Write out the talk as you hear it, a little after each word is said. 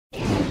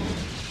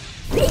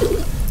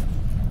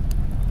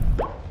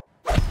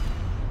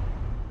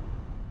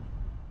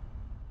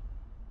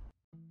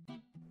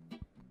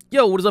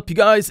Yo, what is up, you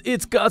guys?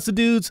 It's Godson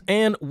dudes,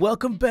 and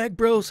welcome back,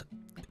 bros,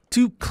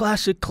 to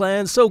Clash of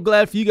Clans. So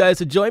glad for you guys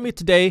to join me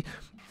today.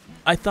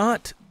 I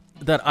thought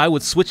that I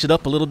would switch it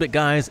up a little bit,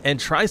 guys, and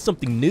try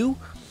something new.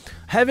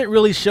 Haven't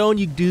really shown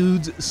you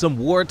dudes some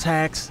war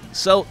attacks,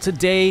 so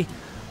today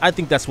I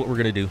think that's what we're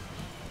gonna do.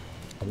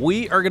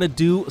 We are gonna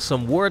do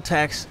some war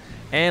attacks,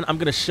 and I'm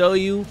gonna show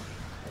you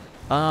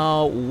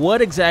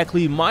what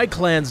exactly my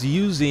clan's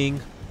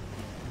using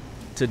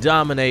to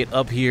dominate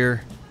up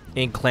here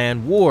in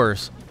clan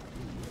wars.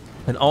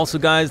 And also,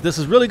 guys, this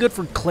is really good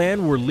for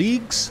clan war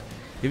leagues.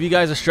 If you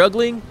guys are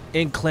struggling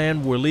in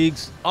clan war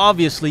leagues,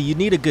 obviously you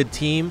need a good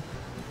team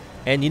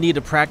and you need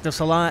to practice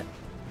a lot.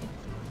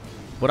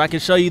 But I can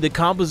show you the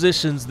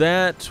compositions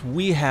that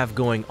we have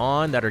going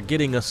on that are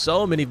getting us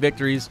so many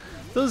victories.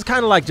 This is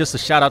kind of like just a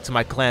shout out to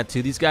my clan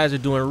too. These guys are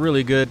doing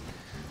really good,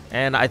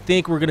 and I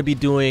think we're going to be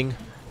doing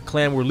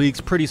clan war leagues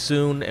pretty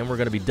soon, and we're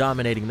going to be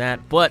dominating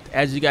that. But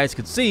as you guys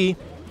can see,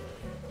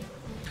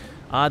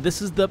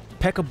 this is the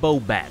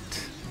Peekaboo Bat.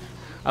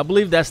 I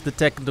believe that's the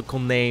technical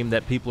name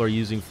that people are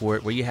using for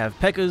it, where you have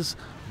P.E.K.K.A.s,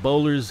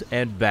 bowlers,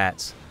 and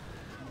bats.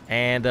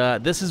 And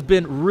this has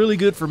been really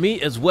good for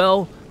me as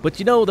well. But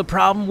you know, the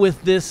problem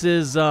with this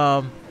is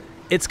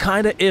it's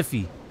kind of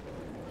iffy.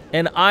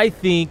 And I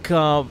think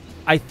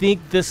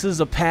this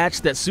is a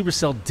patch that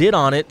Supercell did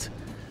on it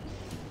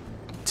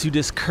to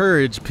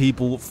discourage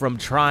people from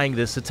trying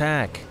this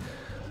attack.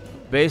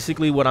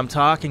 Basically, what I'm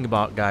talking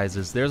about, guys,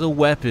 is there's a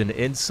weapon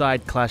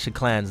inside Clash of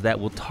Clans that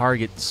will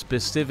target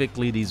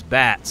specifically these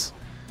bats.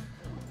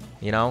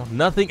 You know,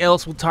 nothing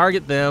else will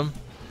target them.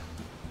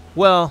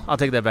 Well, I'll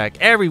take that back.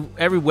 Every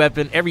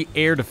weapon, every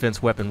air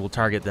defense weapon will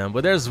target them,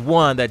 but there's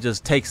one that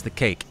just takes the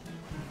cake.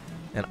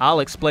 And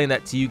I'll explain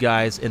that to you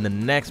guys in the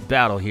next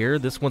battle here.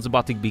 This one's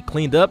about to be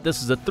cleaned up.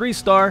 This is a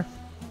 3-star.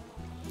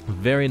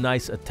 Very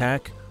nice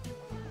attack.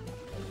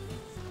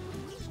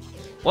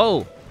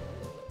 Whoa.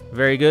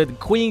 Very good.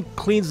 Queen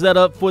cleans that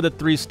up for the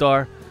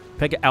 3-star.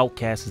 P.E.K.K.A.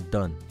 Outcast is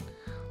done.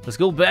 Let's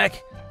go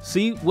back,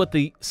 see what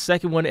the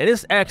second one, and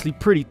it's actually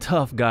pretty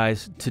tough,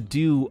 guys, to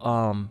do.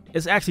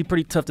 It's actually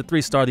pretty tough to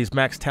 3-star these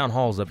max town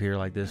halls up here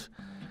like this.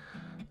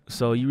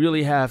 So you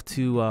really have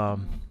to,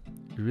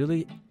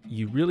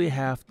 you really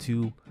have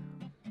to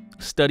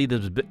study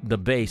the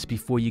base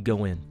before you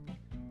go in.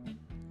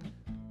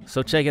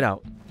 So check it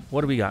out.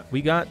 What do we got?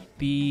 We got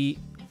the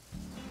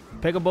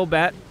Peekaboo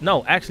Bat.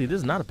 No, actually, this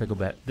is not a Peekaboo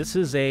Bat. This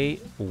is a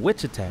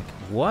witch attack.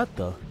 What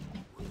the?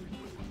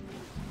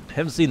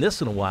 Haven't seen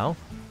this in a while.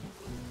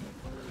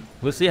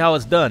 We'll see how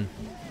it's done.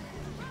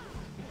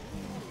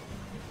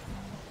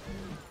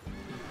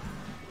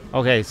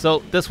 Okay,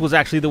 so this was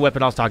actually the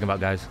weapon I was talking about,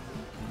 guys.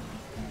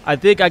 I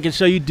think I can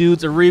show you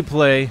dudes a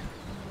replay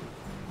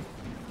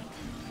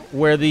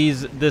where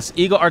this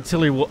Eagle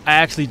Artillery will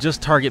actually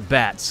just target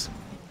bats.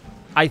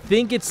 I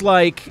think it's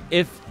like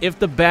if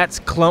the bats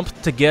clump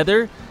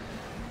together,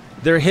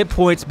 their hit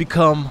points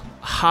become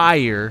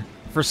higher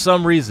for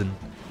some reason.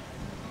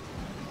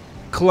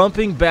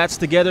 Clumping bats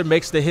together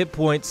makes the hit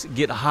points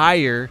get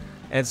higher,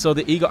 and so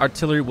the Eagle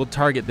Artillery will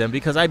target them,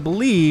 because I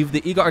believe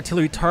the Eagle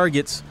Artillery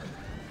targets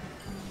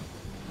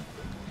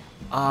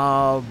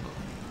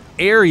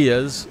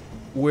areas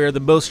where the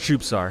most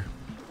troops are,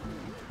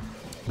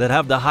 that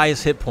have the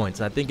highest hit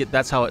points. I think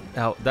that's how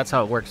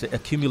it works. It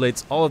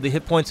accumulates all of the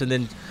hit points and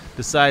then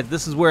decides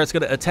this is where it's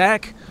going to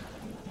attack.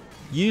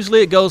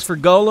 Usually it goes for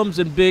golems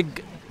and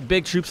big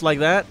troops like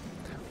that,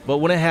 but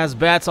when it has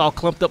bats all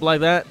clumped up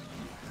like that,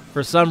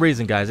 for some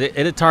reason, guys,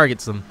 it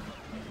targets them.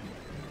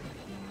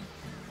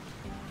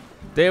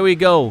 There we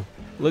go.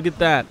 Look at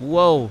that.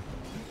 Whoa.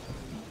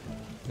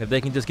 If they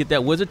can just get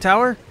that wizard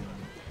tower.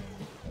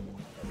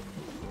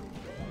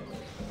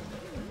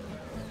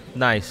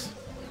 Nice.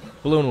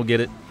 Balloon will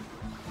get it.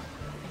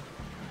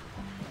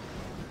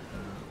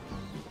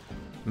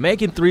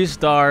 Making 3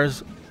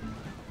 stars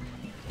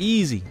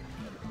easy.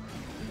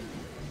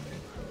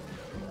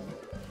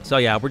 So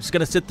yeah, we're just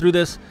gonna sit through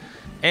this,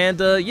 and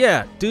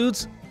yeah,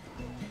 dudes,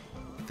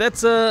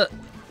 this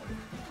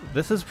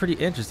is pretty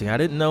interesting. I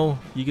didn't know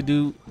you could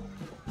do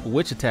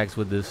witch attacks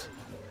with this.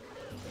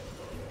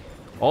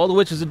 All the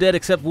witches are dead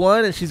except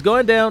one, and she's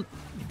going down.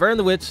 Burn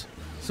the witch.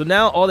 So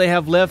now all they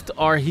have left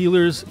are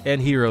healers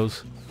and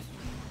heroes,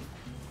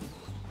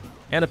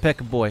 and a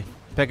P.E.K.K.A. boy,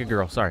 P.E.K.K.A.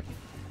 girl. Sorry.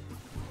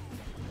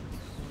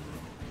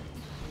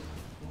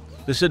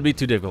 This shouldn't be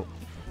too difficult.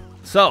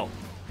 So,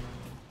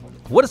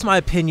 what is my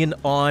opinion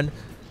on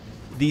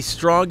the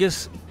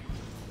strongest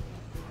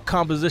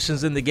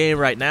compositions in the game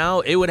right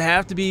now? It would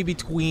have to be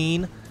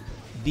between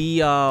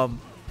the,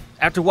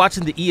 after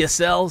watching the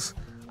ESLs,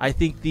 I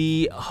think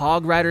the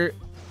mass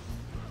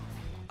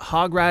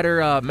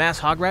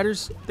Hog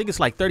Riders, I think it's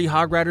like 30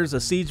 Hog Riders, a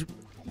Siege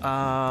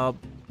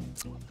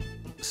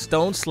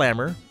Stone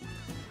Slammer,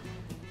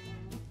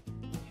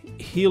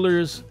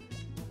 healers,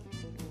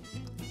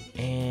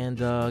 and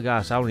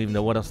gosh, I don't even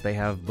know what else they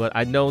have, but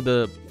I know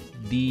the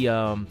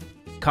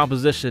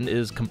composition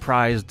is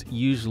comprised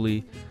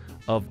usually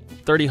of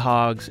 30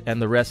 hogs, and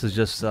the rest is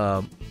just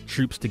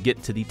troops to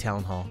get to the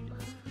town hall.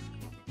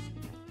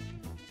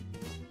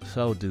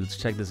 So, dudes,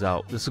 check this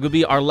out. This is going to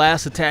be our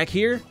last attack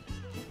here.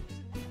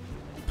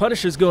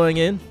 Punisher's going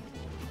in.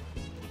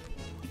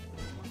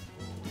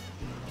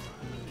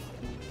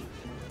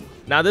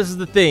 Now, this is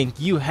the thing.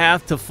 You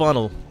have to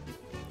funnel.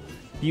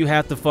 You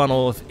have to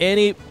funnel.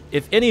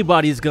 If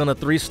anybody's going to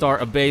 3-star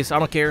a base, I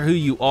don't care who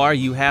you are,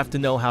 you have to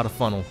know how to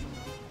funnel.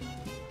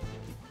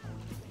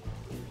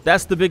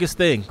 That's the biggest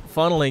thing,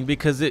 funneling,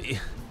 because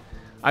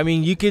I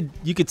mean, you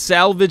could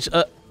salvage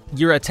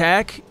your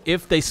attack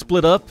if they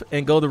split up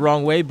and go the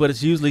wrong way, but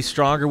it's usually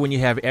stronger when you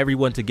have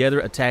everyone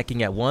together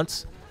attacking at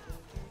once.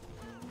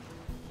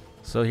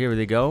 So here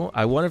they go.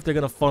 I wonder if they're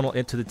going to funnel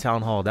into the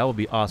town hall. That would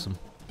be awesome.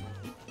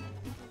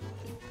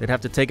 They'd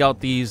have to take out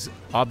these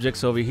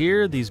objects over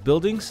here, these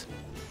buildings.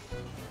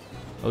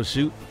 Oh,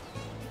 shoot.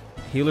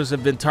 Healers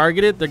have been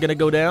targeted. They're going to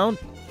go down.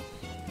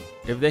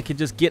 If they could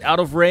just get out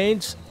of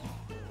range.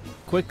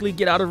 Quickly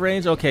get out of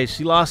range. Okay,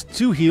 she lost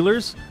 2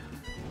 healers.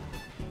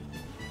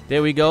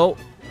 There we go.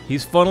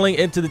 He's funneling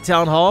into the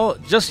town hall.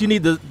 Just you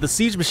need the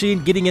siege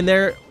machine getting in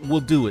there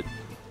will do it.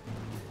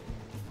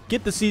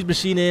 Get the siege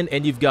machine in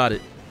and you've got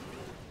it.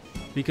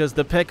 Because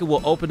the P.E.K.K.A.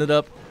 will open it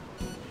up.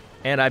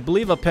 And I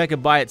believe a P.E.K.K.A.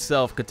 by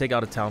itself could take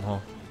out a town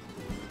hall.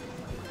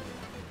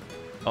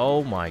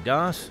 Oh my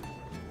gosh.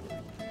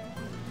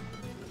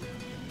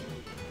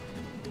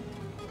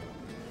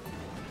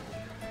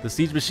 The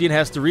siege machine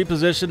has to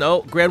reposition.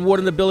 Oh, Grand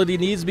Warden ability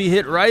needs to be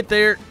hit right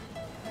there.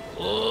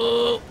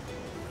 Oh,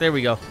 there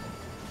we go.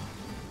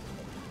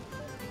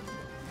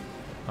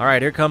 All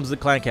right, here comes the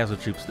clan castle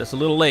troops. That's a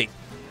little late.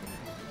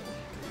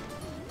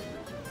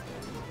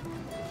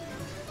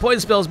 Poison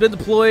spell has been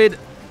deployed.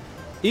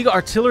 Eagle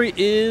artillery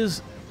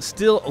is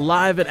still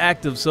alive and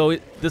active, so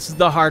this is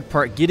the hard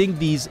part. Getting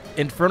these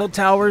infernal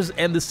towers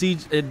and the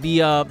siege,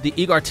 the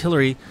Eagle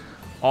artillery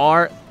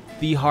are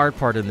the hard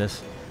part in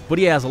this. But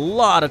he has a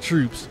lot of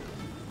troops.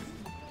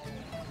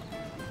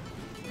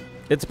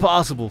 It's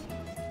possible.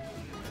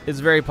 It's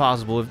very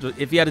possible.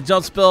 If he had a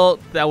jump spell,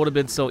 that would have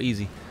been so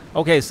easy.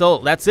 Okay, so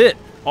that's it.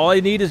 All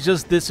you need is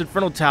just this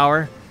infernal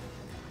tower.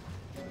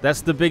 That's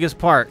the biggest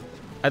part.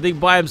 I think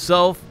by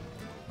himself,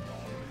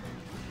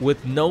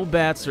 with no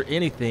bats or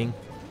anything,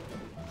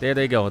 there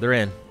they go. They're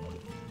in.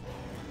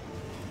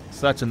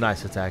 Such a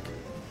nice attack.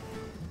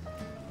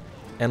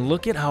 And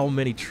look at how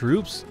many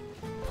troops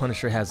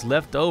Punisher has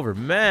left over.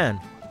 Man.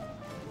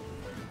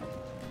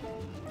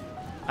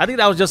 I think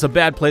that was just a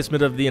bad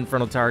placement of the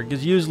Infernal Tower,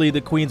 because usually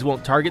the queens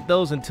won't target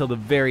those until the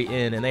very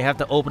end, and they have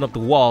to open up the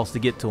walls to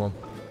get to them.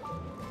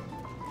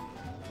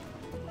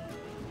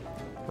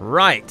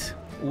 Right.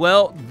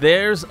 Well,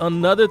 there's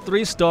another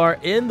 3-star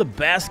in the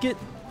basket.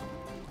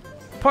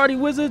 Party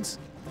Wizards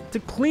to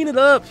clean it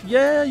up.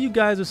 Yeah, you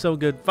guys are so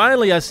good.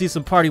 Finally, I see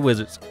some Party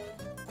Wizards.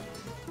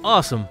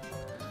 Awesome.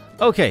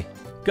 Okay,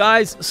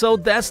 guys, so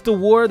that's the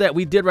war that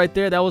we did right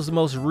there. That was the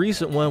most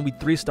recent one. We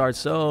 3-starred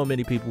so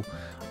many people.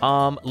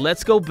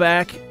 Let's go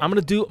back. I'm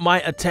going to do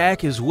my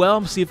attack as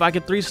well. See if I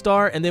can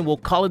 3-star, and then we'll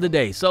call it a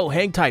day. So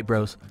hang tight,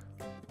 bros.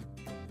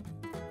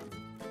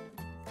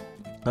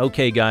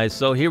 Okay, guys,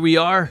 so here we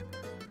are.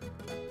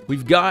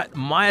 We've got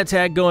my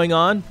attack going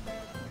on.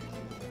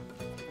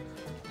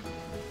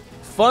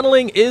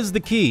 Funneling is the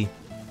key.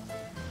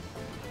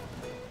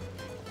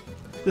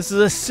 This is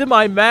a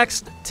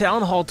semi-maxed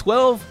Town Hall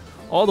 12.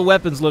 All the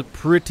weapons look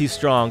pretty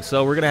strong,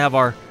 so we're gonna have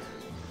our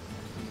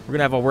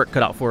work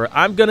cut out for it.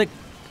 I'm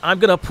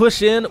gonna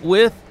push in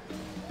with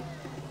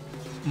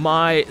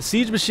my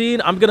siege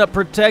machine. I'm gonna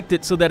protect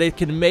it so that it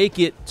can make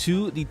it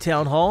to the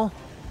town hall.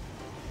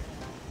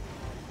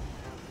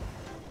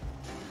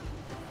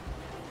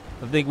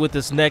 I think with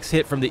this next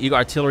hit from the Eagle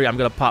artillery, I'm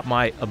gonna pop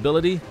my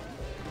ability.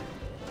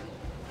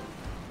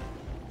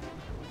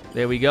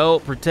 There we go,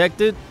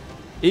 protected.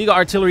 Eagle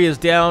artillery is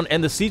down,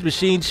 and the siege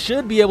machine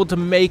should be able to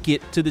make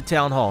it to the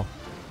town hall.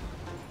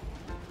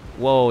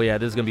 Whoa, yeah,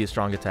 this is gonna be a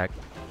strong attack.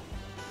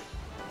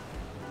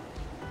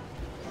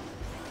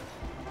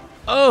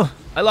 Oh,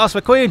 I lost my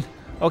queen.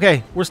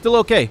 Okay, we're still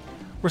okay.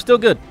 We're still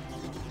good.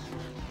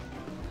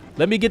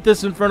 Let me get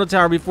this Inferno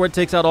Tower before it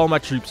takes out all my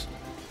troops.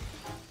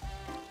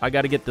 I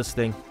gotta get this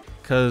thing,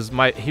 because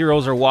my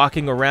heroes are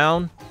walking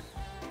around,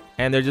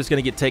 and they're just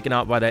gonna get taken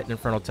out by that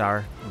Inferno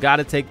Tower.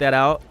 Gotta take that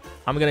out.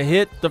 I'm gonna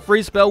hit the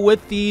free spell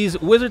with these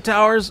wizard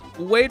towers.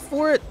 Wait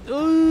for it.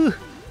 Ooh.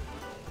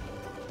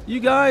 You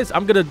guys,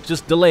 I'm gonna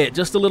just delay it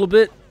just a little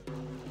bit.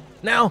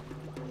 Now.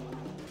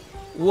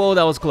 Whoa,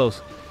 that was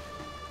close.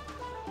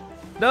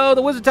 No,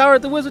 the wizard tower,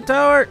 the wizard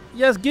tower.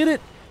 Yes, get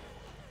it.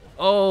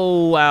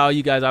 Oh, wow,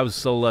 you guys, I was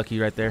so lucky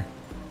right there.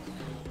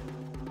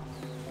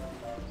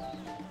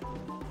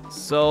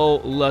 So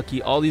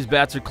lucky. All these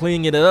bats are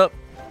cleaning it up.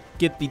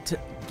 Get the,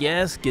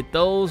 yes, get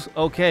those.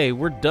 Okay,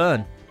 we're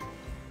done.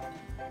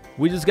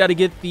 We just got to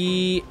get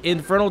the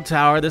Infernal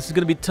Tower. This is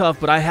going to be tough,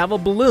 but I have a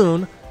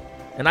balloon,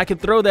 and I can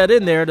throw that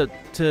in there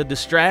to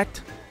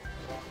distract.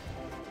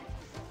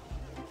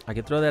 I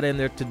can throw that in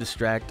there to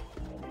distract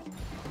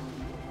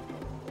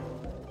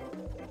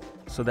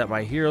so that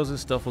my heroes and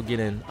stuff will get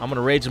in. I'm going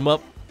to rage them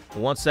up.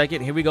 1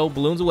 second. Here we go.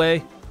 Balloons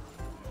away.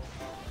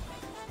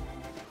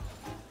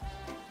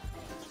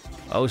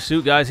 Oh,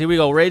 shoot, guys. Here we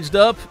go. Raged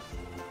up.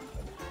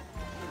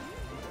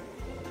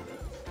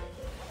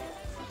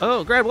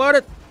 Oh, grab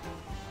water.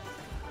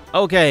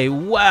 Okay,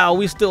 wow.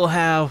 We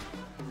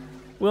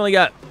only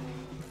got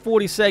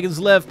 40 seconds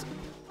left.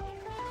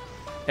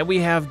 And we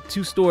have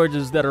 2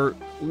 storages that are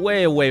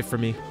way away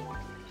from me.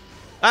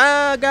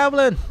 Ah,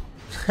 goblin.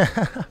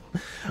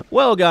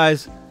 Well,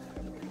 guys.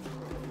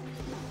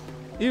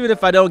 Even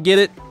if I don't get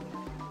it,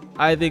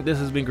 I think this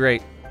has been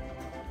great.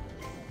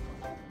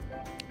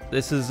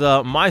 This is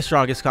my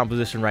strongest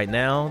composition right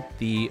now.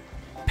 The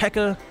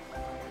P.E.K.K.A.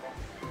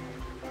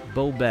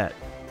 Bobat.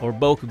 Or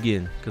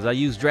Bokugan. Because I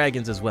use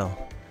dragons as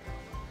well.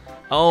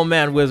 Oh,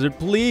 man, wizard.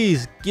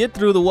 Please get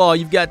through the wall.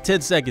 You've got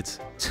 10 seconds.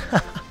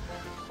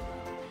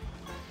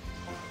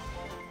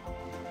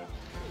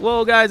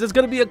 Whoa, guys. It's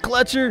going to be a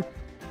clutcher.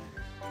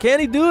 Can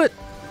he do it?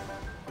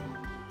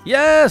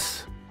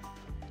 Yes.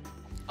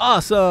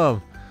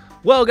 Awesome.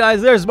 Well,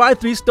 guys, there's my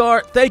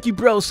 3-star. Thank you,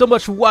 bro, so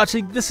much for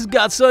watching. This is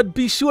Godson.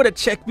 Be sure to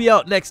check me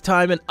out next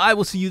time, and I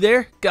will see you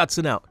there.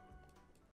 Godson out.